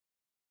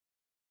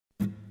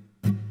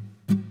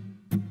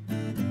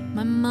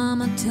My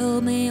mama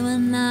told me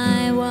when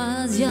I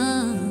was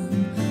young,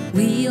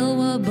 we all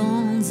were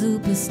born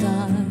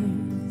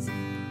superstars.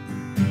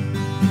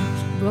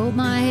 She rolled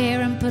my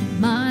hair and put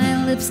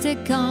my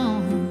lipstick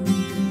on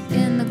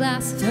in the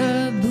glass of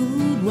her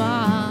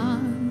boudoir.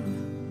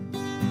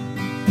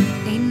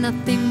 Ain't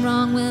nothing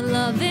wrong with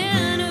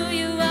loving who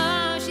you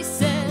are, she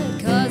said,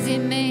 'cause he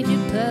made you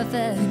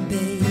perfect,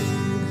 babe.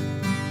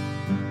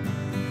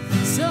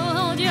 So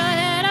hold your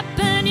head up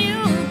and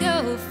you'll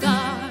go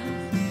far.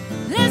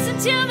 Listen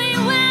to me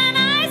when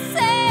I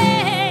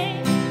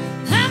say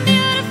I'm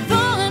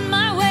beautiful in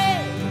my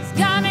ways.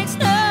 God makes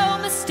no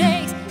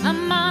mistakes.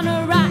 I'm on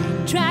the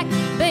right track,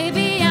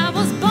 baby. I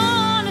was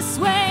born this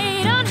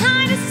way. Don't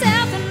hide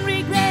yourself and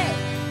regret.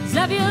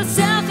 Love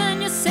yourself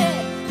and you say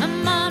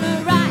I'm on the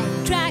right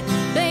track,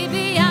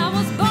 baby. I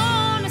was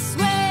born this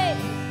way.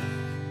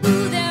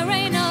 Ooh, there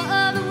ain't no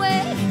other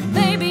way,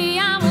 baby.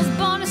 I was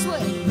born this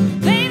way.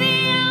 Baby,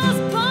 I was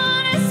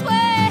born this way.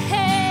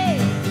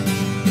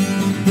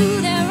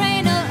 Ooh, there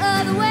ain't no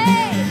other way,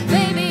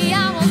 baby.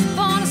 I was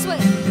born this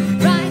way.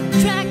 Right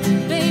track,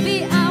 baby.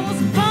 I was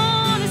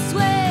born this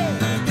way.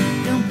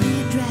 Don't be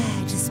a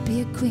drag, just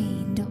be a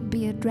queen. Don't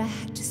be a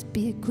drag, just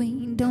be a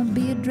queen. Don't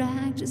be a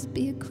drag, just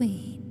be a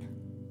queen.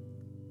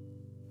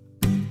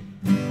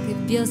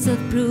 Give yourself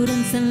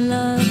prudence and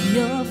love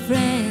your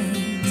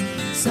friends.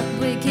 Some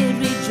wicked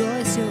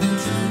rejoice your